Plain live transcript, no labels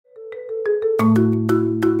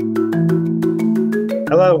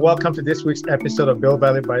Hello, welcome to this week's episode of Build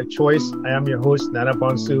Value by Choice. I am your host, Nana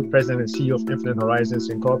Bonsu, President and CEO of Infinite Horizons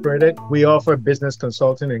Incorporated. We offer business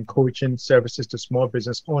consulting and coaching services to small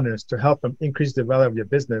business owners to help them increase the value of your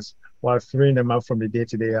business while freeing them up from the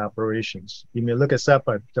day-to-day operations. You may look us up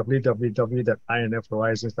at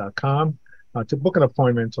www.infhorizons.com to book an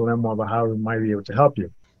appointment to learn more about how we might be able to help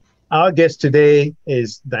you. Our guest today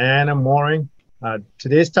is Diana Mooring.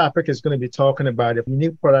 Today's topic is going to be talking about a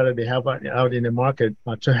unique product that they have out in the market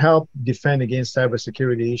to help defend against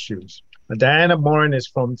cybersecurity issues. Diana Mooring is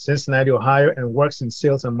from Cincinnati, Ohio, and works in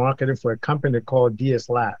sales and marketing for a company called DS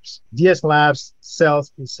Labs. DS Labs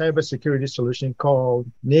sells a cybersecurity solution called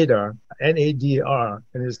NADR, N-A-D-R,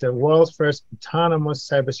 and is the world's first autonomous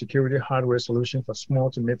cybersecurity hardware solution for small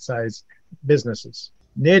to mid-sized businesses.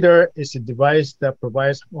 NADR is a device that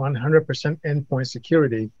provides 100% endpoint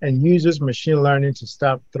security and uses machine learning to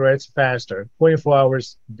stop threats faster, 24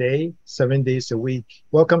 hours a day, 7 days a week.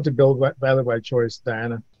 Welcome to Build Value by Choice,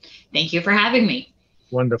 Diana. Thank you for having me.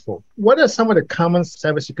 Wonderful. What are some of the common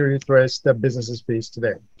cybersecurity threats that businesses face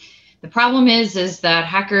today? The problem is that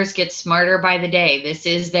hackers get smarter by the day. This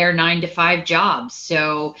is their 9-to-5 job.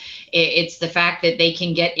 So it's the fact that they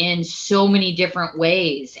can get in so many different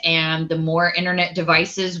ways. And the more internet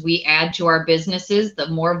devices we add to our businesses, the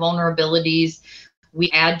more vulnerabilities we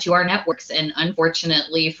add to our networks. And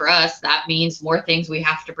unfortunately for us, that means more things we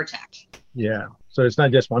have to protect. Yeah. So it's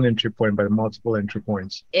not just one entry point, but multiple entry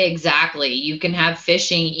points. Exactly. You can have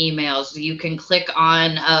phishing emails. You can click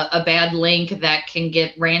on a bad link that can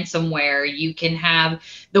get ransomware. You can have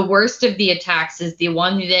the worst of the attacks is the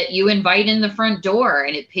one that you invite in the front door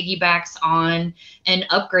and it piggybacks on an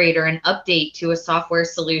upgrade or an update to a software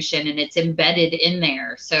solution and it's embedded in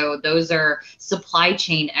there. So those are supply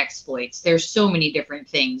chain exploits. There's so many different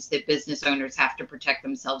things that business owners have to protect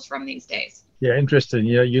themselves from these days. Yeah, interesting.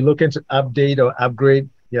 You're looking to update or upgrade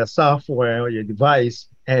your software or your device,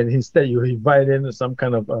 and instead you invite in some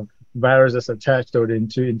kind of virus that's attached to it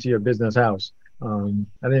into your business house. I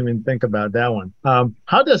didn't even think about that one.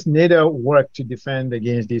 How does NADR work to defend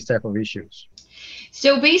against these type of issues?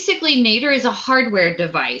 So basically, NADR is a hardware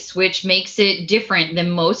device, which makes it different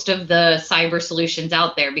than most of the cyber solutions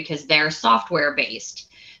out there because they're software based.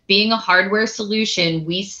 Being a hardware solution,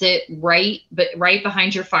 we sit right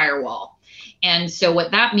behind your firewall. And so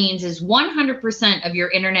what that means is 100% of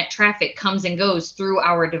your internet traffic comes and goes through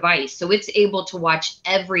our device. So it's able to watch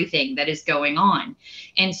everything that is going on.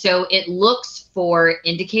 And so it looks for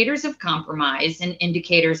indicators of compromise and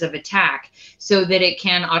indicators of attack so that it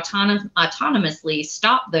can autonomously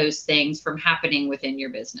stop those things from happening within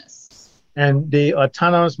your business. And the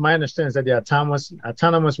autonomous, my understanding is that the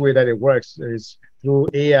autonomous way that it works is through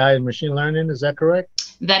AI and machine learning. Is that correct?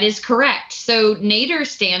 That is correct. So NADR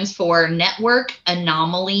stands for Network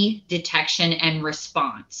Anomaly Detection and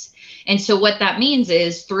Response. And so what that means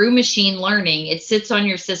is through machine learning, it sits on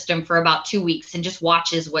your system for about 2 weeks and just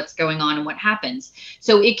watches what's going on and what happens.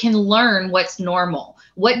 So it can learn what's normal,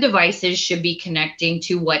 what devices should be connecting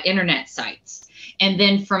to what internet sites. And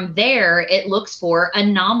then from there, it looks for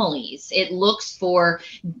anomalies. It looks for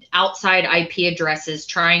outside IP addresses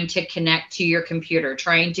trying to connect to your computer,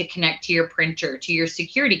 trying to connect to your printer, to your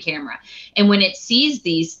security camera. And when it sees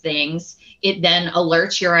these things, it then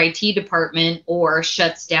alerts your IT department or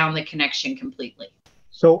shuts down the connection completely.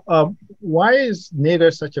 So why is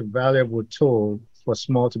NADR such a valuable tool for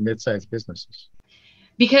small to mid-sized businesses?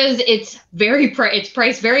 Because it's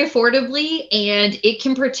priced very affordably and it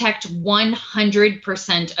can protect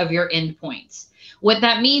 100% of your endpoints. What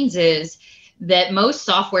that means is that most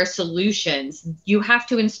software solutions, you have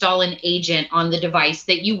to install an agent on the device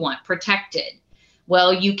that you want protected.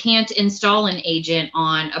 Well, you can't install an agent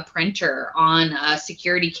on a printer, on a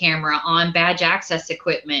security camera, on badge access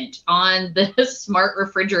equipment, on the smart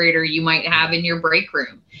refrigerator you might have in your break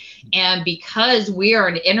room. And because we're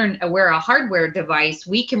a hardware device,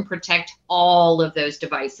 we can protect all of those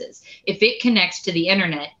devices. If it connects to the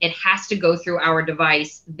internet, it has to go through our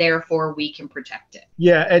device. Therefore, we can protect it.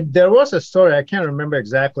 Yeah, and there was a story, I can't remember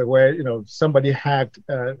exactly where, somebody hacked,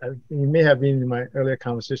 it may have been in my earlier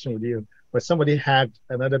conversation with you, but somebody hacked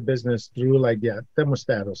another business through like their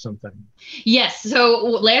thermostat or something. Yes. So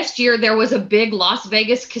last year, there was a big Las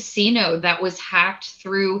Vegas casino that was hacked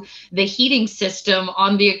through the heating system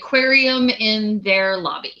on the aquarium in their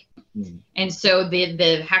lobby. Mm-hmm. And so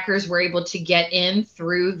the hackers were able to get in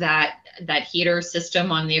through that heater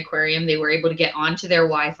system on the aquarium. They were able to get onto their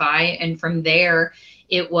Wi-Fi. And from there,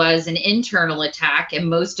 it was an internal attack, and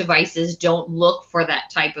most devices don't look for that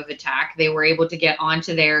type of attack. They were able to get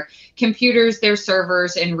onto their computers, their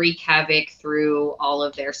servers, and wreak havoc through all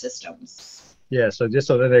of their systems. Yeah, so just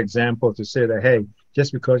another example to say that, hey,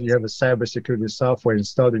 just because you have a cybersecurity software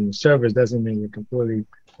installed in your servers doesn't mean you're completely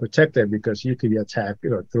protected, because you could be attacked,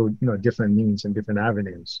 through different means and different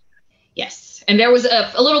avenues. Yes. And there was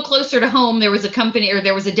a little closer to home, there was a company, or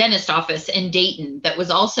there was a dentist office in Dayton that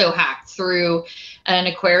was also hacked through an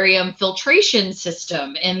aquarium filtration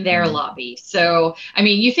system in their lobby. So, I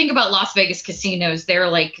mean, you think about Las Vegas casinos, they're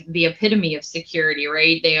like the epitome of security,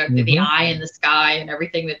 right? They are the eye in the sky and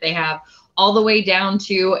everything that they have, all the way down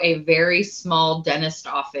to a very small dentist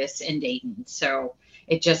office in Dayton. So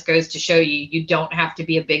it just goes to show you don't have to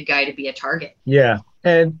be a big guy to be a target. Yeah.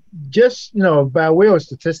 And just, by way of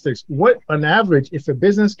statistics, what on average, if a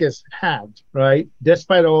business gets hacked, right,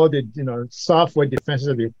 despite all the, software defenses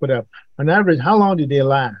that they put up, on average, how long do they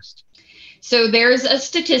last? So there's a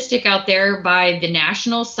statistic out there by the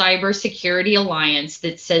National Cybersecurity Alliance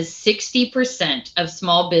that says 60% of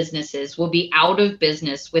small businesses will be out of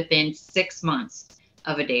business within 6 months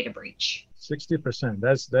of a data breach. 60%.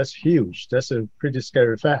 That's huge. That's a pretty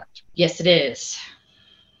scary fact. Yes, it is.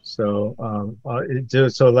 So,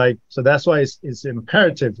 so that's why it's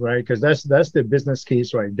imperative, right? Because that's the business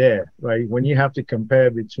case right there, right? When you have to compare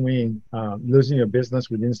between losing your business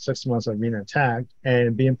within 6 months of being attacked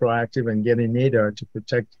and being proactive and getting NADA to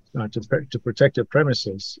protect your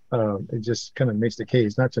premises, it just kind of makes the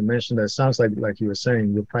case. Not to mention that it sounds like you were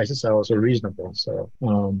saying, your prices are also reasonable. So,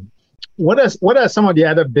 what are some of the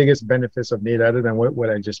other biggest benefits of NADA other than what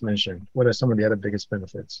I just mentioned? What are some of the other biggest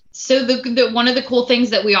benefits? So the one of the cool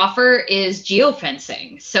things that we offer is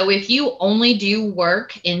geofencing. So if you only do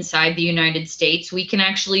work inside the United States, we can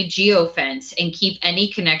actually geofence and keep any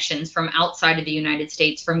connections from outside of the United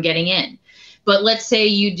States from getting in. But let's say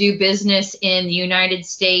you do business in the United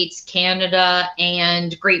States, Canada,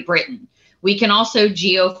 and Great Britain. We can also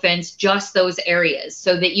geofence just those areas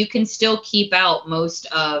so that you can still keep out most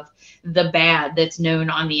of the bad that's known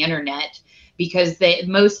on the internet, because the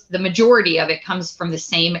majority of it comes from the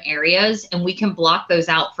same areas, and we can block those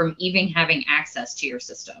out from even having access to your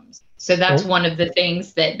systems. So that's one of the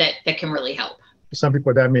things that can really help. Some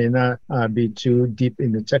people that may not be too deep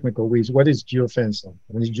in the technical weeds. What is geofencing?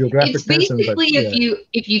 I mean, it's geographic fencing. It's basically,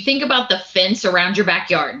 if you think about the fence around your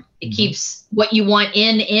backyard, it keeps what you want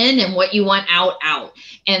in and what you want out.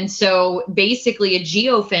 And so basically a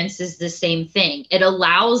geofence is the same thing. It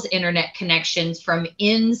allows internet connections from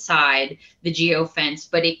inside the geofence,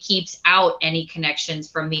 but it keeps out any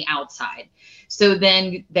connections from the outside. So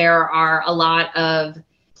then there are a lot of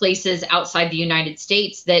places outside the United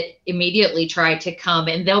States that immediately try to come,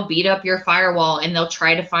 and they'll beat up your firewall and they'll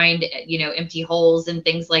try to find, empty holes and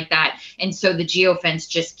things like that. And so the geofence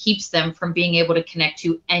just keeps them from being able to connect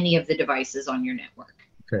to any of the devices on your network.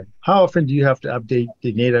 Okay. How often do you have to update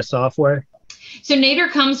the NADA software? So Nader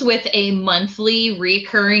comes with a monthly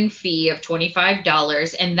recurring fee of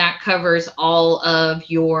 $25, and that covers all of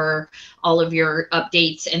your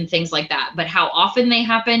updates and things like that. But how often they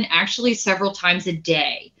happen? Actually, several times a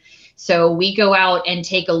day. So we go out and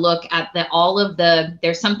take a look at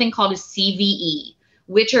there's something called a CVE,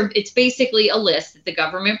 it's basically a list that the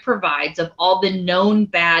government provides of all the known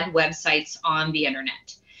bad websites on the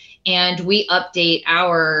internet. And we update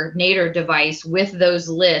our Nader device with those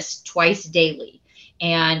lists twice daily.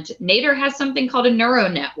 And Nader has something called a neural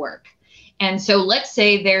network. And so let's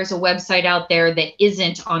say there's a website out there that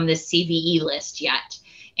isn't on the CVE list yet.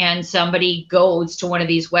 And somebody goes to one of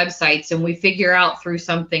these websites, and we figure out through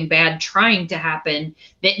something bad trying to happen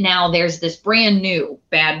that now there's this brand new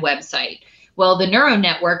bad website. Well, the neural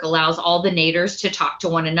network allows all the Naders to talk to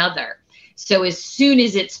one another. So as soon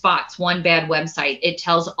as it spots one bad website, it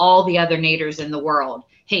tells all the other Naders in the world,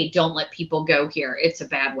 hey, don't let people go here. It's a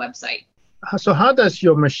bad website. So how does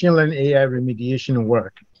your machine learning AI remediation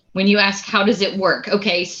work? When you ask, how does it work?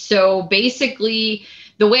 Okay, so basically,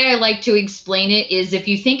 the way I like to explain it is, if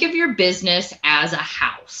you think of your business as a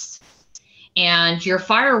house and your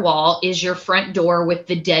firewall is your front door with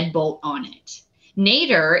the deadbolt on it,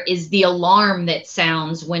 Nader is the alarm that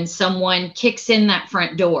sounds when someone kicks in that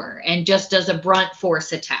front door and just does a brunt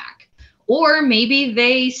force attack. Or maybe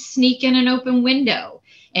they sneak in an open window.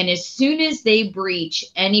 And as soon as they breach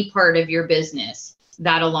any part of your business,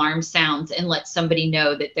 that alarm sounds and lets somebody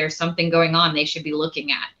know that there's something going on they should be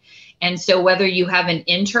looking at. And so whether you have an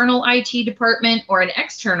internal IT department or an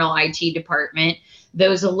external IT department,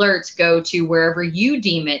 those alerts go to wherever you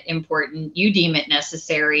deem it important, you deem it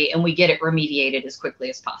necessary, and we get it remediated as quickly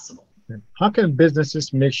as possible. How can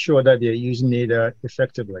businesses make sure that they're using NADA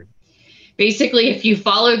effectively? Basically, if you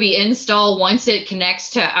follow the install, once it connects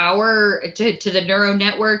to the Neuro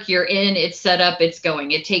network, you're in, it's set up, it's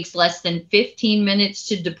going. It takes less than 15 minutes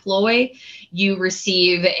to deploy. You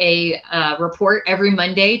receive a report every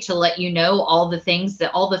Monday to let you know all the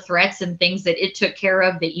threats and things that it took care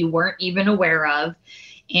of that you weren't even aware of.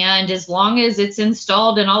 And as long as it's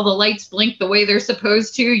installed and all the lights blink the way they're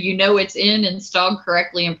supposed to, you know it's installed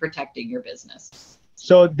correctly and protecting your business.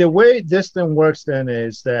 So the way this thing works then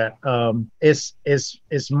is that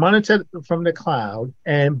it's monitored from the cloud,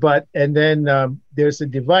 and then there's a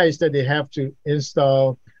device that they have to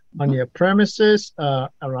install on your premises,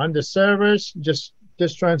 around the servers. Just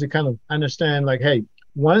trying to kind of understand, like, hey,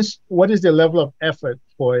 what is the level of effort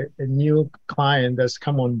for a new client that's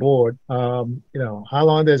come on board? How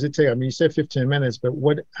long does it take? I mean, you said 15 minutes, but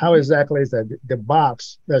how exactly is that? The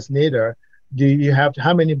box that's needed, do you have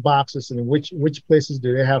how many boxes, and which places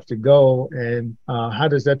do they have to go, and how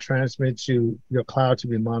does that transmit to your cloud to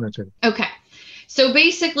be monitored? Okay. So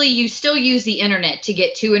basically, you still use the internet to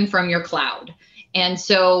get to and from your cloud. And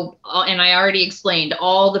so, and I already explained,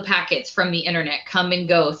 all the packets from the internet come and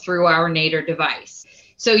go through our Nader device.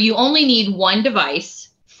 So you only need one device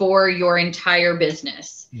for your entire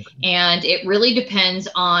business. Okay. And it really depends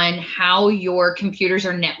on how your computers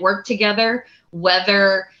are networked together,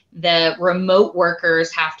 whether the remote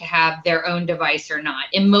workers have to have their own device or not.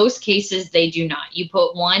 In most cases, they do not. You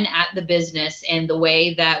put one at the business, and the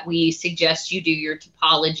way that we suggest you do your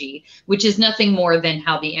topology, which is nothing more than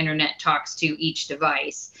how the internet talks to each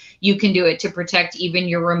device, you can do it to protect even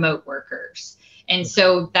your remote workers. And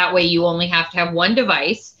so that way you only have to have one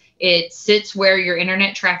device. It sits where your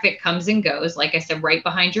internet traffic comes and goes, like I said, right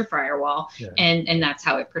behind your firewall, yeah. And that's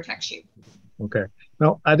how it protects you. Okay.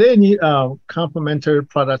 Now, are there any complementary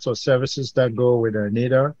products or services that go with a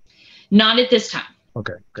Nader? Not at this time.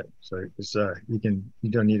 Okay. So it's you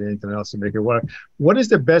don't need anything else to make it work. What is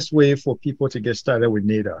the best way for people to get started with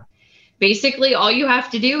Nader? Basically, all you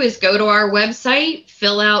have to do is go to our website,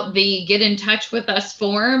 fill out the Get in Touch with Us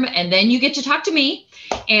form, and then you get to talk to me.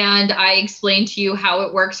 And I explain to you how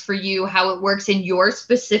it works for you, how it works in your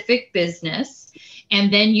specific business.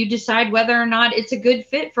 And then you decide whether or not it's a good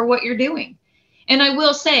fit for what you're doing. And I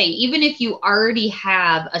will say, even if you already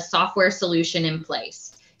have a software solution in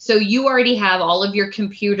place, so you already have all of your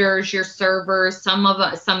computers, your servers, some of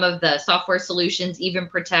the software solutions even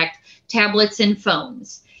protect tablets and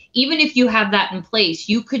phones. Even if you have that in place,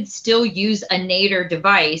 you could still use a Nader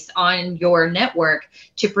device on your network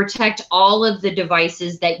to protect all of the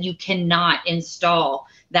devices that you cannot install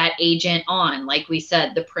that agent on. Like we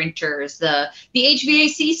said, the printers, the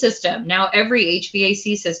HVAC system. Now every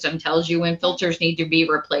HVAC system tells you when filters need to be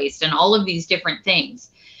replaced and all of these different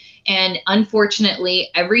things. And unfortunately,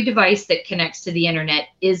 every device that connects to the internet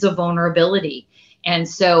is a vulnerability. And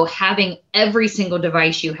so having every single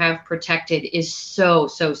device you have protected is so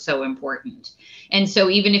important. And so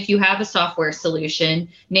even if you have a software solution,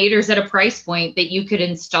 Nader's at a price point that you could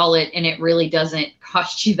install it and it really doesn't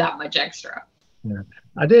cost you that much extra. Yeah.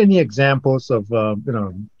 Are there any examples of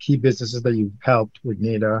key businesses that you've helped with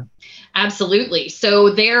Nader? Absolutely. So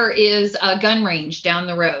there is a gun range down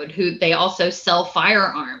the road who they also sell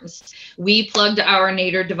firearms. We plugged our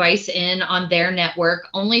Nader device in on their network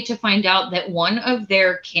only to find out that one of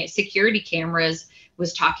their security cameras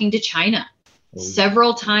was talking to China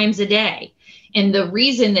several times a day. And the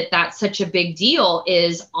reason that that's such a big deal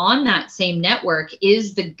is on that same network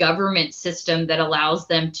is the government system that allows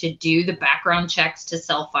them to do the background checks to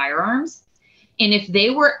sell firearms. And if they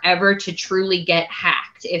were ever to truly get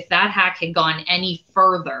hacked, if that hack had gone any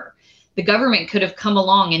further, the government could have come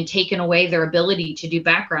along and taken away their ability to do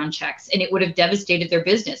background checks, and it would have devastated their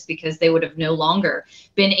business because they would have no longer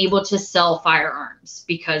been able to sell firearms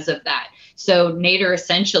because of that. So Nader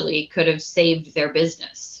essentially could have saved their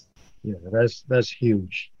business. Yeah, that's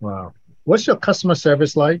huge. Wow. What's your customer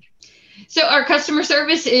service like? So our customer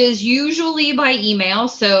service is usually by email.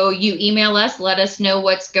 So you email us, let us know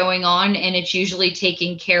what's going on, and it's usually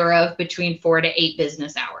taken care of between 4 to 8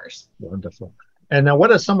 business hours. Wonderful. And now, what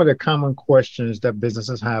are some of the common questions that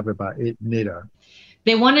businesses have about Nader?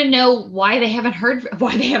 They want to know why they haven't heard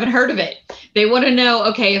of it. They want to know,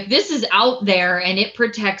 okay, if this is out there and it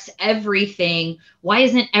protects everything, why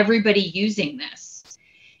isn't everybody using this?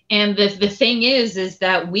 And the thing is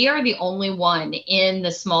that we are the only one in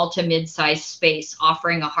the small to mid-sized space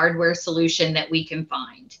offering a hardware solution that we can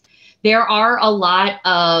find. There are a lot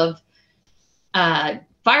of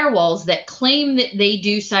firewalls that claim that they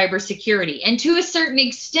do cybersecurity, and to a certain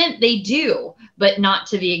extent they do, but not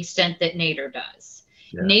to the extent that Nader does.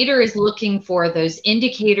 Yeah. Nader is looking for those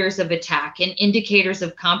indicators of attack and indicators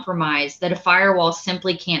of compromise that a firewall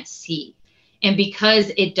simply can't see. And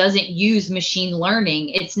because it doesn't use machine learning,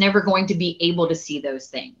 it's never going to be able to see those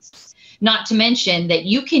things. Not to mention that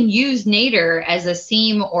you can use Nader as a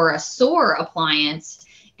seam or a SOAR appliance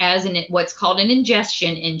as what's called an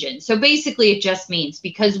ingestion engine. So basically it just means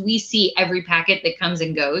because we see every packet that comes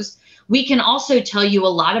and goes, we can also tell you a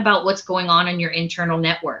lot about what's going on in your internal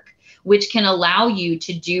network, which can allow you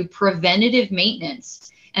to do preventative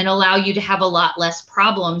maintenance and allow you to have a lot less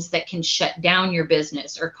problems that can shut down your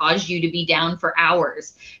business or cause you to be down for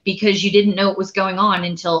hours because you didn't know what was going on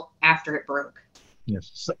until after it broke.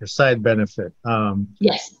 Yes, a side benefit.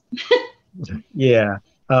 Yes. Yeah.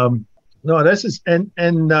 No, this is, and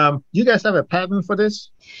you guys have a patent for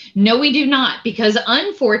this? No, we do not, because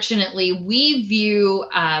unfortunately, we view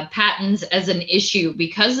patents as an issue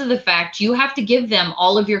because of the fact you have to give them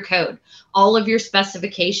all of your code, all of your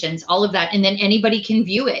specifications, all of that, and then anybody can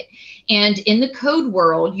view it. And in the code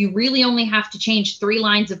world, you really only have to change 3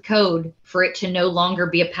 lines of code for it to no longer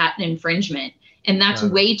be a patent infringement. And that's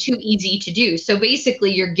way too easy to do. So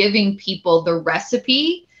basically, you're giving people the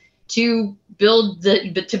recipe to build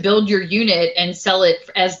your unit and sell it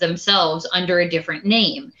as themselves under a different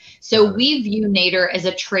name. So we view Nader as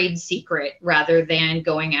a trade secret rather than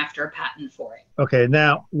going after a patent for it. Okay,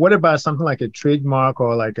 now what about something like a trademark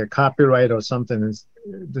or like a copyright or something?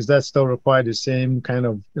 Does that still require the same kind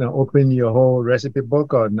of, open your whole recipe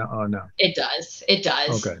book or no? It does. It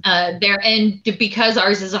does. Okay. And because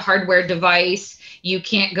ours is a hardware device, you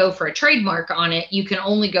can't go for a trademark on it. You can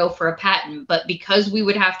only go for a patent. But because we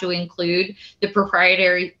would have to include the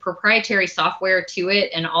proprietary software to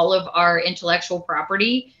it and all of our intellectual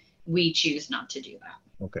property, we choose not to do that.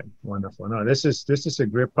 Okay, wonderful. No, this is a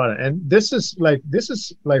great product, and this is like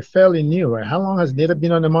fairly new, right? How long has Nader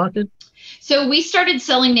been on the market? So we started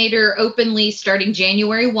selling Nader openly starting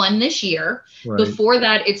January 1 this year. Right. Before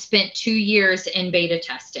that, it spent 2 years in beta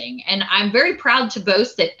testing. And I'm very proud to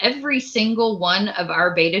boast that every single one of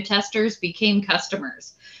our beta testers became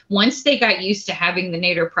customers. Once they got used to having the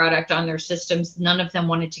Nader product on their systems, none of them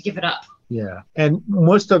wanted to give it up. Yeah. And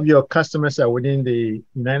most of your customers are within the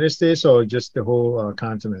United States or just the whole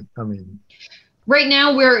continent? I mean, right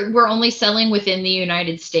now we're only selling within the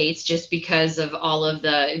United States just because of all of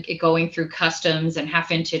the going through customs and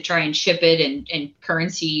having to try and ship it and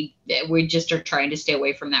currency. We just are trying to stay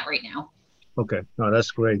away from that right now. Okay. No,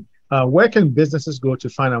 that's great. Where can businesses go to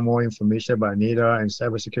find out more information about Nader and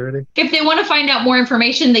cybersecurity? If they want to find out more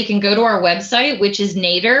information, they can go to our website, which is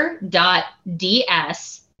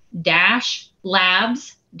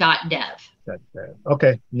nader.ds-labs.dev.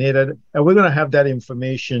 Okay, Nader. And we're going to have that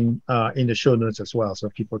information in the show notes as well, so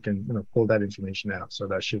people can pull that information out. So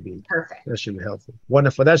that should be perfect. That should be helpful.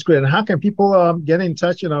 Wonderful. That's great. And how can people get in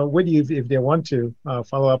touch, with you if they want to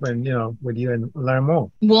follow up and with you and learn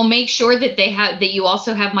more? We'll make sure that you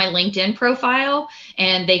also have my LinkedIn profile,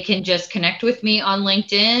 and they can just connect with me on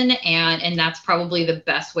LinkedIn, and that's probably the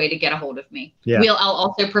best way to get a hold of me. Yeah. I'll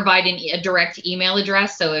also provide a direct email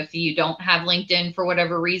address, so if you don't have LinkedIn for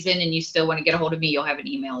whatever reason and you still want to get a hold of me, you'll have an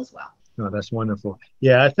email as well. No, that's wonderful.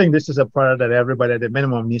 Yeah, I think this is a product that everybody at the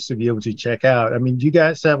minimum needs to be able to check out. I mean, do you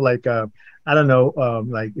guys have like, I don't know,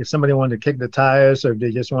 like if somebody wanted to kick the tires or if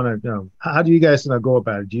they just want to, how do you guys go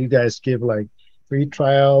about it? Do you guys give like free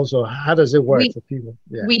trials or how does it work for people?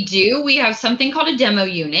 Yeah. We do. We have something called a demo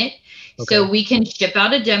unit. Okay. So we can ship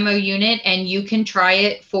out a demo unit and you can try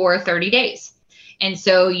it for 30 days. And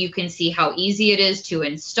so you can see how easy it is to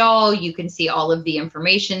install. You can see all of the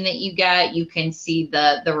information that you get. You can see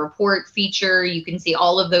the report feature. You can see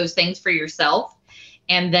all of those things for yourself.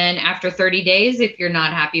 And then after 30 days, if you're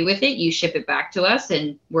not happy with it, you ship it back to us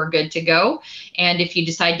and we're good to go. And if you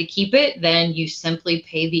decide to keep it, then you simply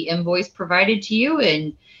pay the invoice provided to you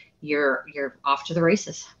and you're off to the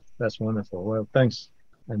races. That's wonderful. Well, thanks.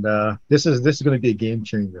 And this is going to be a game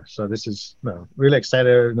changer. So this is really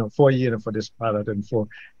excited for you for this product and for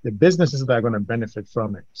the businesses that are going to benefit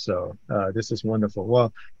from it. So this is wonderful.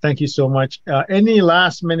 Well, thank you so much. Any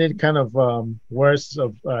last minute kind of words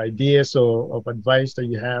of ideas or of advice that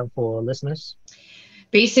you have for listeners?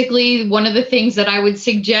 Basically, one of the things that I would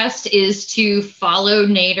suggest is to follow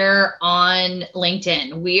Nader on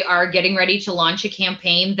LinkedIn. We are getting ready to launch a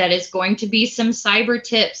campaign that is going to be some cyber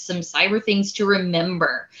tips, some cyber things to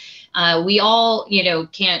remember. We all,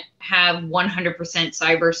 can't have 100%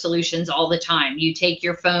 cyber solutions all the time. You take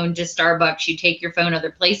your phone to Starbucks, you take your phone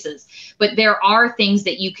other places. But there are things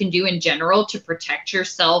that you can do in general to protect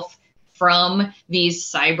yourself from these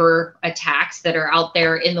cyber attacks that are out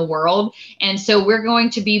there in the world. And so we're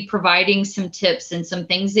going to be providing some tips and some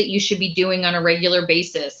things that you should be doing on a regular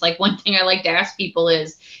basis. Like one thing I like to ask people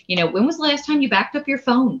is, when was the last time you backed up your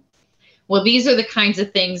phone? Well, these are the kinds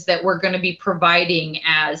of things that we're going to be providing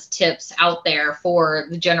as tips out there for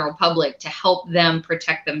the general public to help them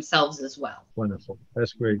protect themselves as well. Wonderful.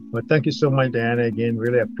 That's great. Well, thank you so much, Diana. Again,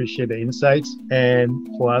 really appreciate the insights. And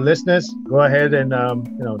for our listeners, go ahead and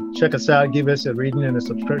check us out. Give us a reading and a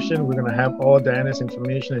subscription. We're going to have all Diana's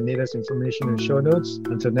information and Nita's information in show notes.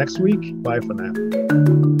 Until next week, bye for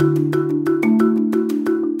now.